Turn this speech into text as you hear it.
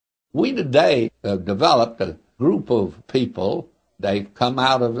We today have developed a group of people. They've come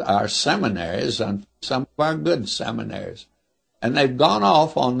out of our seminaries, and some of our good seminaries, and they've gone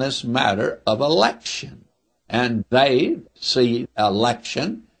off on this matter of election. And they see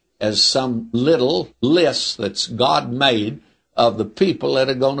election as some little list that's God made of the people that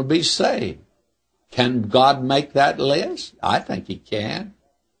are going to be saved. Can God make that list? I think he can.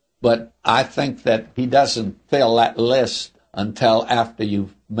 But I think that he doesn't fill that list until after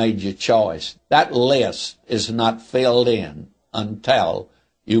you've made your choice. That list is not filled in until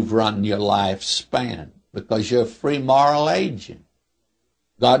you've run your lifespan, because you're a free moral agent.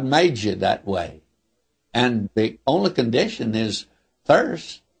 God made you that way. And the only condition is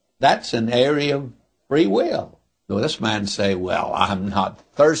thirst. That's an area of free will. So this man say, well, I'm not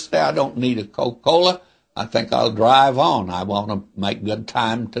thirsty. I don't need a Coca-Cola. I think I'll drive on. I want to make good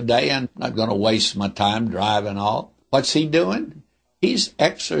time today, and I'm not going to waste my time driving off. What's he doing? He's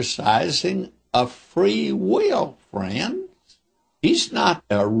exercising a free will, friends. He's not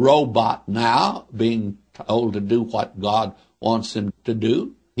a robot now being told to do what God wants him to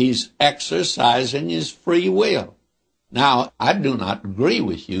do. He's exercising his free will. Now, I do not agree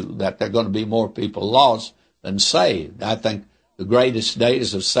with you that there are going to be more people lost than saved. I think the greatest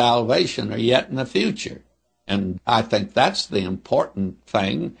days of salvation are yet in the future. And I think that's the important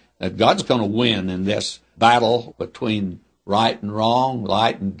thing, that God's going to win in this battle between right and wrong,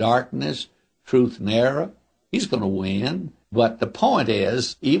 light and darkness, truth and error. He's going to win. But the point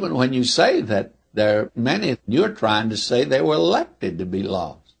is, even when you say that, there are many, you're trying to say they were elected to be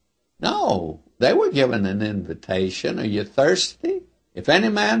lost. No, they were given an invitation. Are you thirsty? If any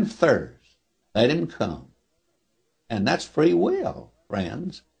man thirst, let him come. And that's free will,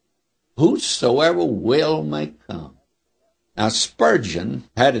 friends. Whosoever will may come. Now, Spurgeon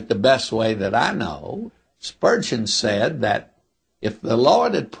had it the best way that I know. Spurgeon said that if the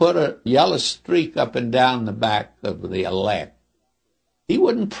Lord had put a yellow streak up and down the back of the elect, he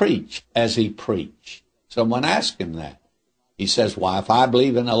wouldn't preach as he preached. Someone asked him that. He says, why, if I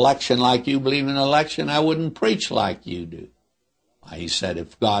believe in election like you believe in election, I wouldn't preach like you do. Why, he said,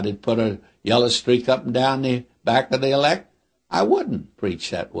 if God had put a yellow streak up and down the back of the elect, I wouldn't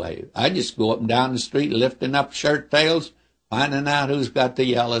preach that way. I just go up and down the street lifting up shirt tails, finding out who's got the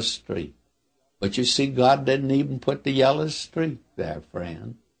yellow streak. But you see, God didn't even put the yellow streak there,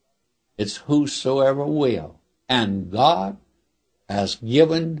 friend. It's whosoever will. And God has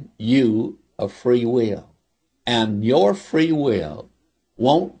given you a free will. And your free will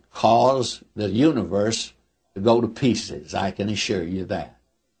won't cause the universe to go to pieces, I can assure you that.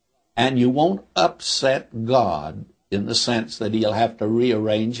 And you won't upset God in the sense that he'll have to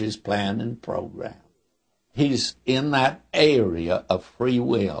rearrange his plan and program. He's in that area of free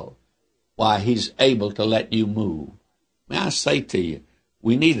will. Why, he's able to let you move. May I say to you,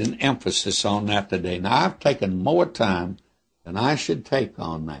 we need an emphasis on that today. Now, I've taken more time than I should take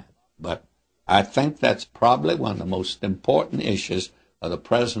on that, but I think that's probably one of the most important issues of the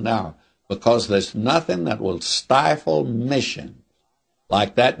present hour, because there's nothing that will stifle mission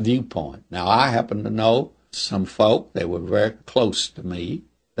like that viewpoint. Now, I happen to know some folk, they were very close to me,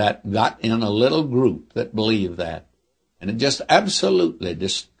 that got in a little group that believed that. And it just absolutely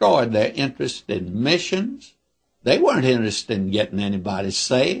destroyed their interest in missions. They weren't interested in getting anybody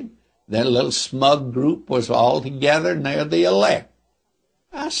saved. Their little smug group was all together, and they're the elect.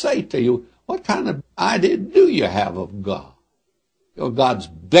 I say to you, what kind of idea do you have of God? Your God's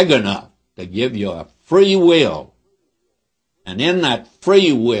big enough to give you a free will. And in that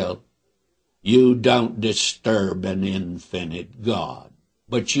free will, you don't disturb an infinite God,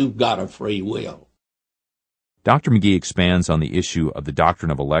 but you've got a free will. Dr. McGee expands on the issue of the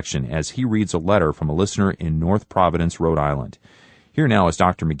doctrine of election as he reads a letter from a listener in North Providence, Rhode Island. Here now is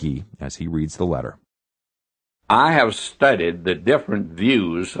Dr. McGee as he reads the letter. I have studied the different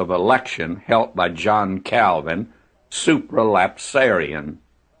views of election held by John Calvin, supralapsarian,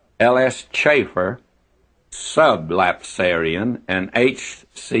 L.S. Chafer, sublapsarian, and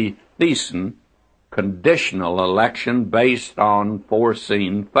H.C. Thiessen, conditional election based on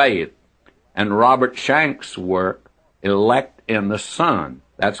foreseen faith, and Robert Shank's work, Elect in the Son.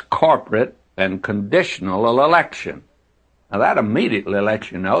 That's corporate and conditional election. Now that immediately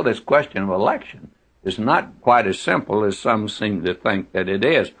lets you know this question of election is not quite as simple as some seem to think that it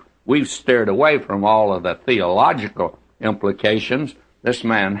is. We've steered away from all of the theological implications. This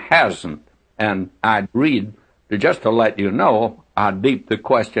man hasn't. And I'd read just to let you know how deep the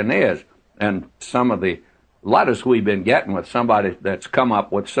question is. And some of the letters we've been getting with somebody that's come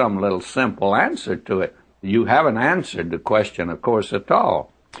up with some little simple answer to it. You haven't answered the question, of course, at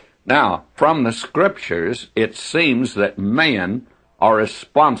all. Now, from the Scriptures, it seems that men are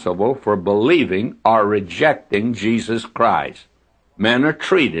responsible for believing or rejecting Jesus Christ. Men are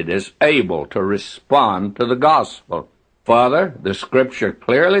treated as able to respond to the gospel. Further, the Scripture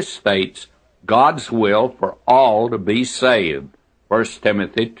clearly states God's will for all to be saved. 1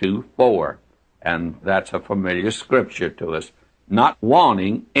 Timothy 2:4. And that's a familiar Scripture to us. Not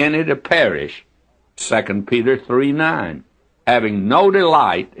wanting any to perish. 2 Peter 3:9. Having no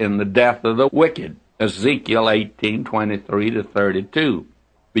delight in the death of the wicked. Ezekiel 18:23-32.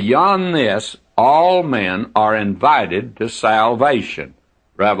 Beyond this, all men are invited to salvation.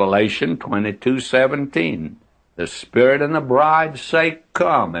 Revelation 22:17. The Spirit and the bride say,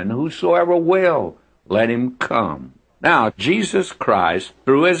 "Come," and whosoever will, let him come. Now, Jesus Christ,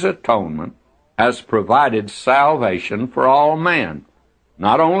 through his atonement, has provided salvation for all men,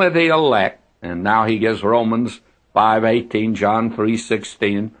 not only the elect, and now he gives Romans 5:18, John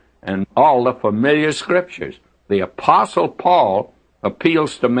 3:16, and all the familiar Scriptures. The Apostle Paul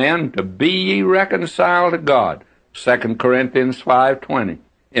appeals to men to be ye reconciled to God, 2 Corinthians 5:20.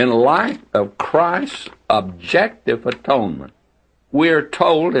 In light of Christ's objective atonement, we are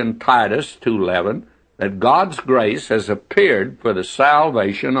told in Titus 2:11 that God's grace has appeared for the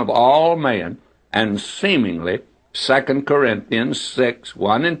salvation of all men, and seemingly 2 Corinthians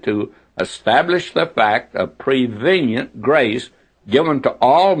 6:1 and 2 establish the fact of prevenient grace given to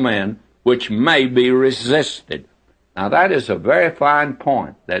all men, which may be resisted. Now that is a very fine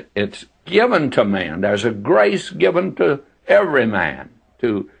point, that it's given to man. There's a grace given to every man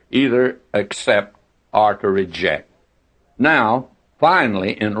to either accept or to reject. Now,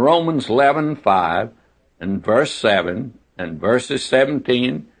 finally, in Romans 11:5 and verse 7 and verses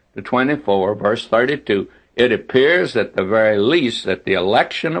 17 to 24, verse 32, it appears at the very least that the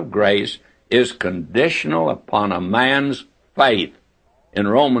election of grace is conditional upon a man's faith. In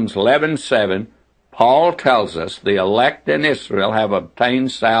Romans 11:7, Paul tells us the elect in Israel have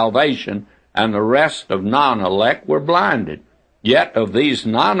obtained salvation, and the rest of non-elect were blinded. Yet of these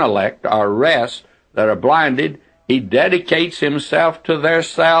non-elect or rest that are blinded, he dedicates himself to their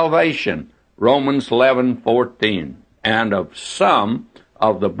salvation, Romans 11:14. And of some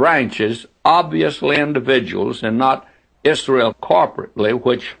of the branches, obviously individuals and not Israel corporately,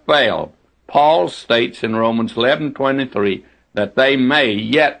 which failed. Paul states in Romans 11:23 that they may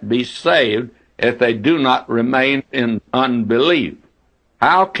yet be saved if they do not remain in unbelief.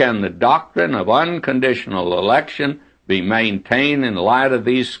 How can the doctrine of unconditional election be maintained in light of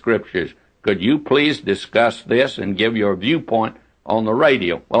these Scriptures? Could you please discuss this and give your viewpoint on the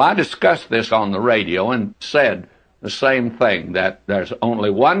radio? Well, I discussed this on the radio and said the same thing, that there's only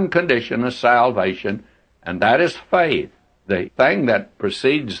one condition of salvation, and that is faith. The thing that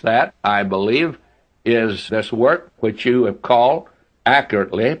precedes that, I believe, is this work which you have called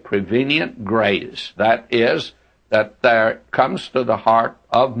accurately prevenient grace. That is, that there comes to the heart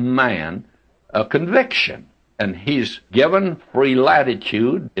of man a conviction, and he's given free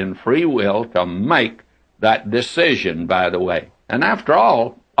latitude in free will to make that decision, by the way. And after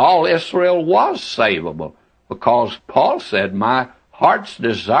all Israel was savable, because Paul said, my heart's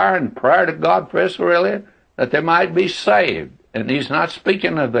desire and prayer to God for Israel is that they might be saved. And he's not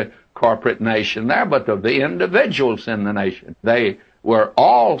speaking of the corporate nation there, but of the individuals in the nation. They were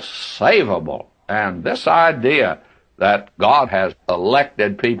all savable. And this idea that God has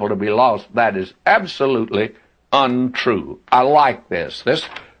elected people to be lost, that is absolutely untrue. I like this. This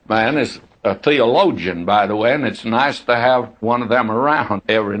man is a theologian, by the way, and it's nice to have one of them around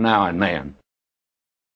every now and then.